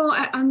like, oh,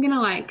 I'm going to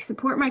like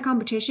support my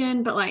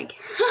competition. But like,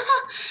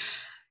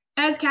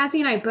 as Cassie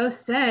and I both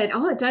said,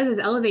 all it does is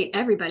elevate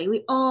everybody.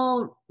 We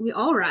all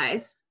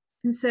rise.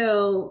 And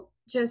so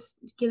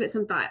just give it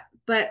some thought.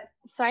 But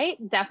so I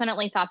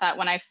definitely thought that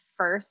when I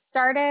first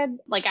started.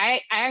 Like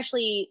I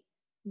actually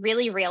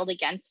really railed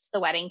against the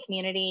wedding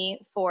community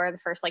for the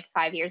first like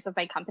 5 years of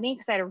my company,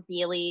 because I had a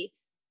really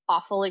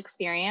awful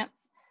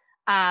experience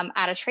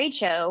at a trade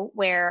show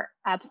where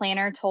a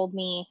planner told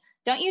me,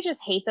 don't you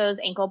just hate those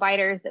ankle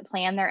biters that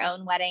plan their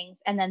own weddings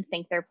and then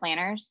think they're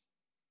planners?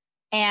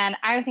 And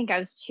I think I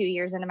was 2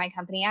 years into my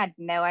company. I had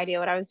no idea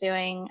what I was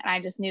doing. And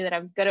I just knew that I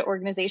was good at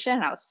organization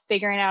and I was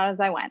figuring it out as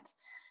I went.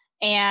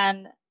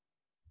 And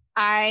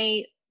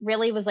I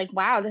really was like,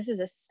 wow, this is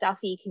a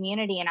stuffy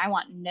community and I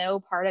want no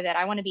part of it.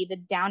 I want to be the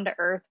down to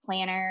earth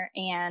planner,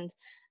 and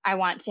I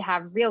want to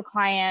have real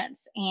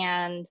clients.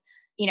 And,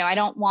 you know, I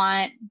don't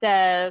want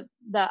the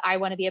I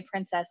want to be a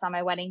princess on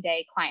my wedding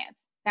day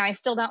clients. Now, I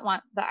still don't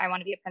want the I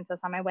want to be a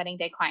princess on my wedding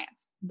day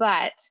clients.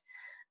 But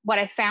what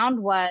I found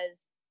was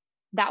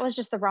that was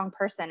just the wrong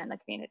person in the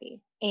community.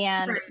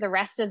 And right. The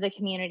rest of the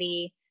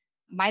community,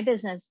 my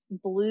business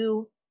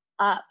blew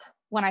up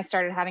when I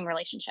started having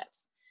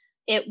relationships.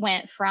 It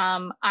went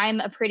from I'm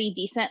a pretty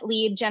decent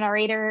lead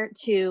generator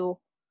to,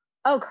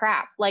 oh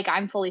crap, like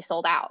I'm fully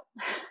sold out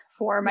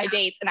for my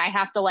dates and I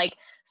have to like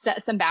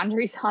set some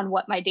boundaries on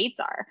what my dates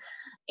are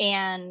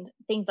and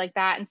things like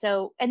that.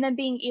 And then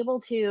being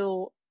able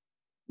to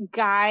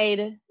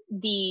guide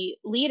the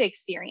lead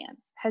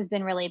experience has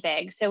been really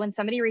big. So when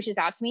somebody reaches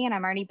out to me and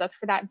I'm already booked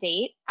for that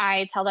date,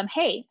 I tell them,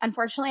 hey,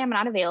 unfortunately, I'm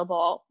not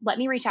available. Let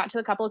me reach out to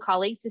a couple of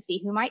colleagues to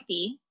see who might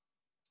be.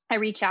 I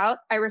reach out,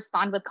 I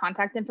respond with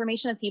contact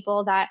information of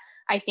people that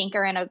I think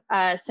are in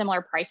a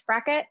similar price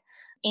bracket,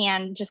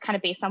 and just kind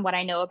of based on what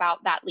I know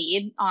about that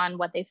lead on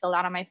what they filled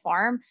out on my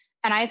form.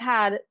 And I've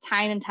had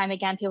time and time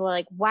again, people are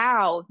like,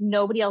 wow,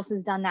 nobody else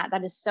has done that.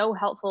 That is so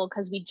helpful,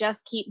 because we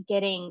just keep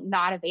getting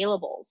not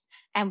availables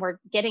and we're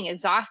getting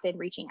exhausted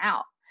reaching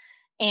out.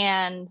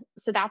 And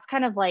so that's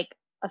kind of like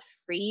a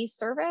free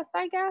service,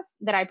 I guess,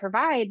 that I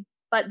provide.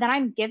 But then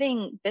I'm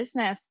giving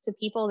business to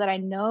people that I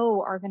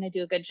know are going to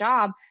do a good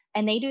job,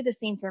 and they do the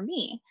same for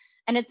me.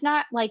 And it's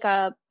not like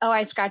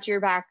I scratch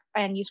your back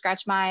and you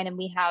scratch mine and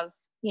we have,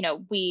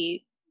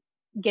 we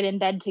get in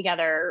bed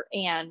together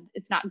and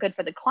it's not good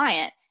for the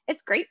client.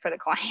 It's great for the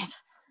client,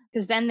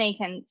 because then they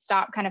can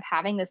stop kind of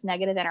having this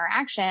negative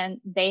interaction.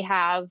 They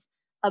have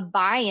a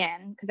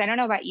buy-in, because I don't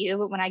know about you,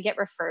 but when I get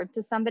referred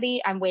to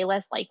somebody, I'm way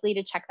less likely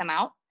to check them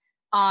out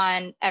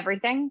on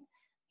everything.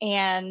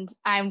 And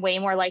I'm way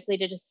more likely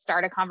to just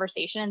start a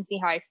conversation and see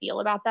how I feel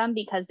about them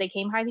because they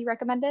came highly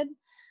recommended,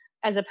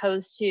 as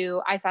opposed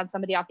to I found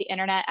somebody off the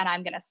internet and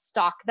I'm going to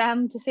stalk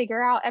them to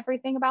figure out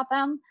everything about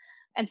them.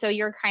 And so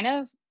you're kind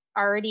of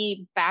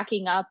already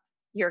backing up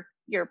your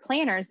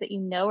planners that you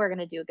know are going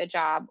to do a good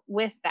job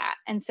with that.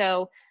 And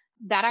so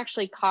that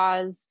actually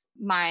caused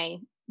my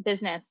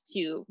business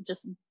to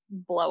just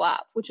blow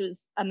up, which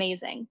was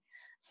amazing.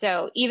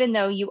 So even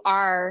though you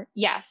are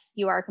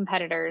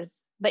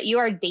competitors, but you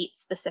are date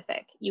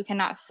specific. You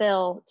cannot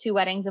fill 2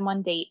 weddings in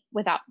one date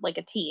without like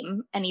a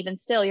team. And even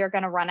still, you're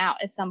going to run out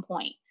at some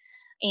point.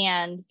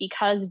 And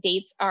because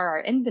dates are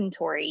our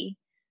inventory,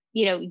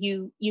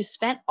 you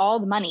spent all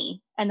the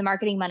money and the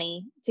marketing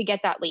money to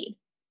get that lead.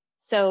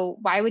 So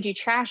why would you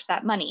trash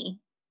that money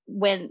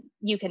when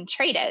you can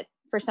trade it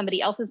for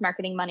somebody else's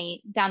marketing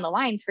money down the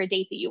lines for a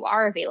date that you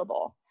are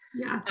available?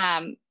 Yeah.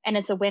 And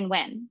it's a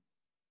win-win.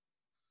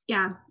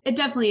 Yeah, it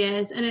definitely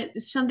is. And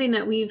it's something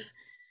that we've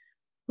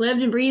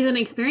lived and breathed and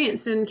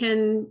experienced and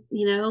can,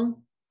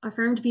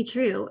 affirm to be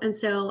true. And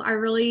so I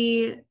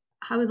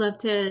would love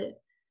to,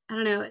 I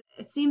don't know,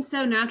 it seems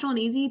so natural and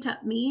easy to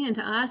me and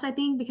to us, I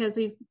think, because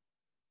we've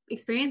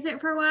experienced it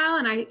for a while.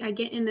 And I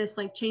get in this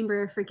like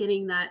chamber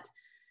forgetting that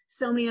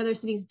so many other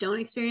cities don't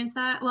experience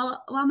that.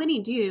 Well, many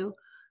do.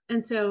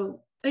 And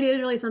so it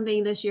is really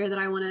something this year that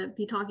I want to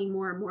be talking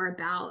more and more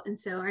about. And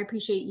so I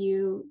appreciate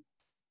you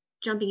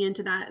jumping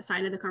into that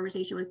side of the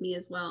conversation with me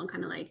as well, and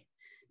kind of like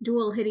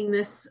dual hitting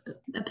this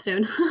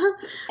episode.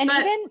 And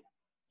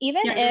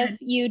even if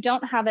you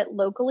don't have it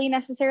locally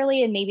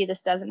necessarily, and maybe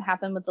this doesn't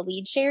happen with the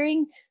lead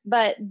sharing,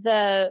 but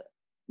the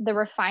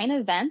refine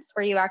events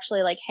where you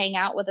actually like hang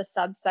out with a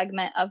sub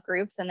segment of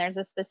groups and there's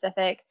a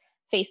specific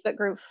Facebook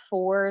group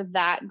for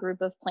that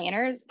group of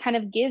planners kind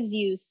of gives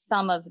you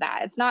some of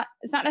that. It's not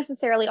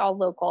necessarily all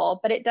local,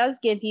 but it does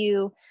give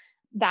you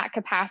that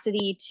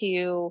capacity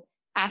to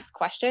ask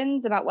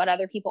questions about what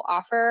other people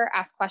offer,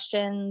 ask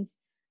questions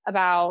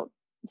about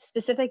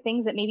specific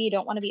things that maybe you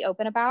don't want to be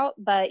open about,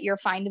 but you're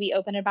fine to be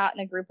open about in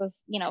a group of,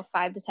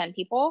 5 to 10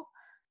 people.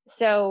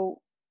 So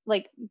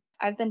like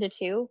I've been to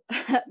 2,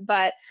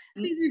 but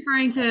he's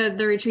referring to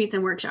the retreats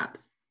and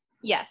workshops.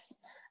 Yes.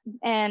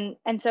 And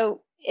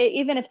so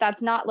even if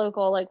that's not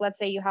local, like let's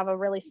say you have a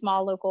really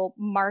small local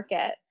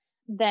market,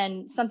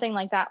 then something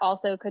like that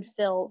also could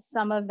fill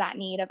some of that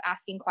need of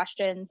asking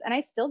questions. And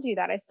I still do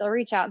that. I still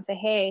reach out and say,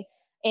 hey,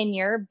 in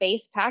your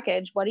base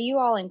package, what do you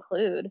all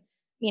include?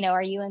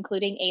 Are you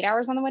including 8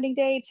 hours on the wedding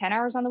day, 10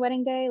 hours on the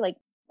wedding day? Like,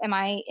 am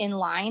I in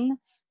line?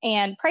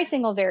 And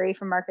pricing will vary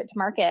from market to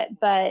market,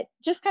 but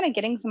just kind of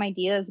getting some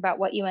ideas about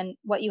what you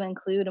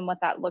include and what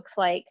that looks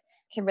like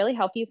can really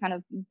help you kind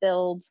of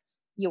build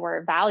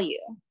your value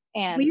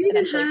and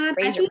eventually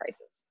raise your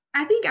prices.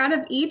 I think out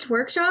of each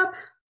workshop,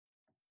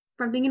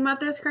 if I'm thinking about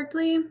this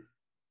correctly,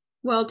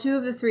 well, 2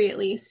 of the 3 at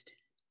least,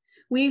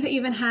 we've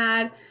even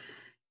had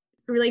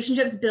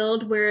relationships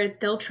build where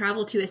they'll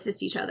travel to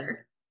assist each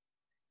other.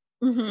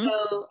 Mm-hmm.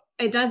 So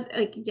it does,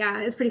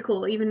 it's pretty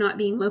cool, even not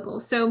being local.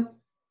 So,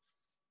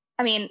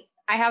 I mean,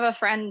 I have a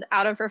friend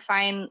out of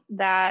Refine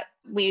that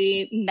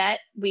we met.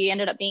 We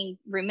ended up being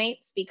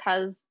roommates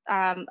because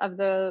of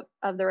the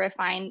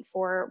Refine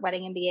for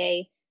Wedding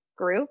MBA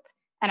group,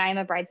 and I am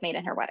a bridesmaid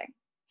in her wedding.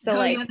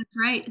 So yeah, that's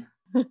right.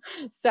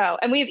 So,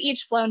 and we've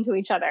each flown to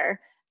each other.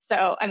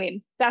 So, I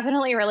mean,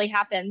 definitely really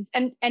happens.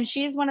 And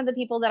she's one of the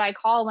people that I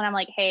call when I'm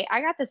like, hey,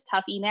 I got this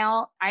tough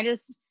email. I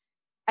just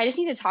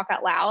need to talk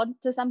out loud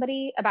to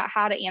somebody about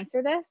how to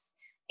answer this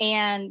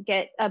and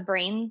get a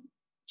brain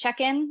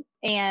check-in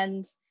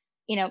and,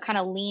 kind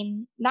of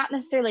not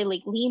necessarily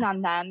like lean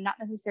on them, not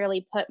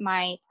necessarily put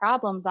my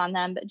problems on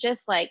them, but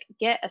just like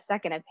get a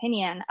second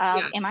opinion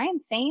of, am I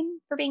insane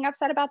for being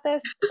upset about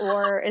this?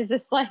 Or is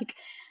this like,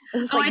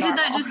 I did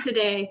that just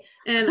today.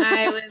 And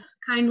I was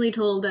kindly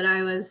told that I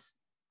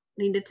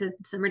needed to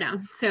simmer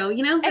down. So,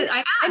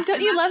 I asked. And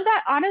don't you love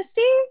that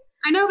honesty?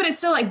 I know, but it's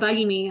still like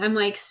bugging me. I'm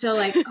like, still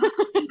like,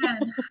 oh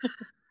man.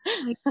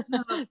 Like,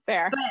 no.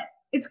 Fair. But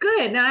it's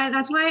good.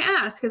 That's why I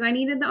asked, because I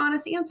needed the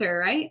honest answer,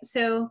 right?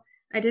 So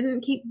I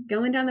didn't keep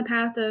going down the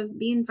path of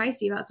being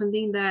feisty about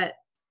something that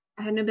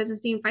I had no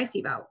business being feisty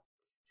about.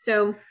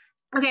 So,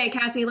 okay,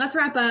 Cassie, let's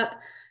wrap up.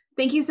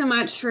 Thank you so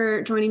much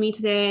for joining me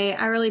today.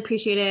 I really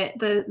appreciate it.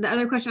 The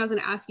other question I was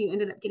going to ask you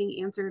ended up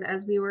getting answered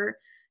as we were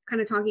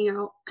kind of talking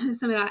out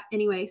some of that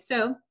anyway.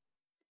 So,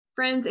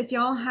 friends, if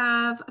y'all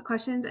have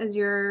questions as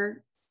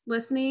you're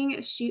listening,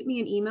 shoot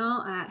me an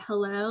email at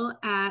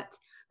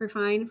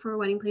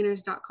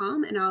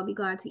hello@refineforweddingplanners.com, and I'll be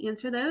glad to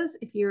answer those.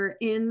 If you're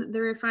in the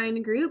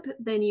Refine group,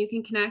 then you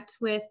can connect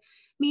with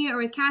me or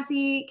with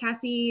Cassie.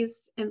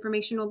 Cassie's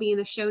information will be in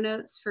the show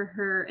notes for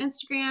her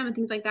Instagram and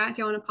things like that if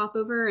y'all want to pop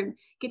over and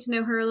get to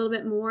know her a little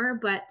bit more.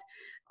 But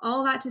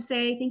all that to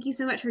say, thank you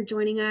so much for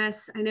joining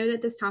us. I know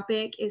that this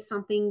topic is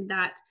something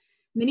that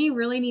many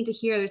really need to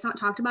hear. It's not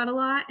talked about a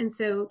lot. And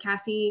so,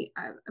 Cassie,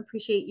 I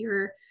appreciate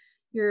your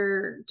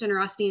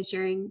generosity in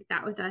sharing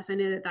that with us. I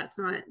know that that's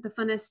not the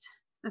funnest,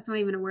 that's not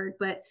even a word,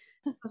 but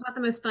it's not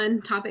the most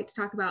fun topic to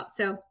talk about.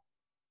 So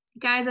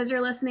guys, as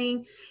you're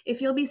listening,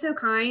 if you'll be so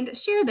kind,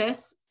 share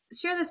this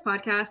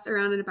podcast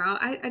around and about.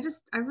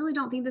 I really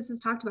don't think this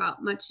is talked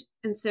about much.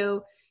 And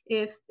so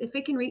if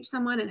it can reach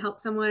someone and help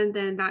someone,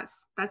 then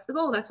that's the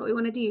goal. That's what we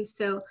want to do.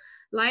 So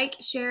like,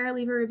 share,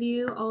 leave a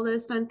review, all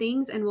those fun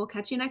things, and we'll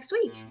catch you next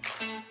week.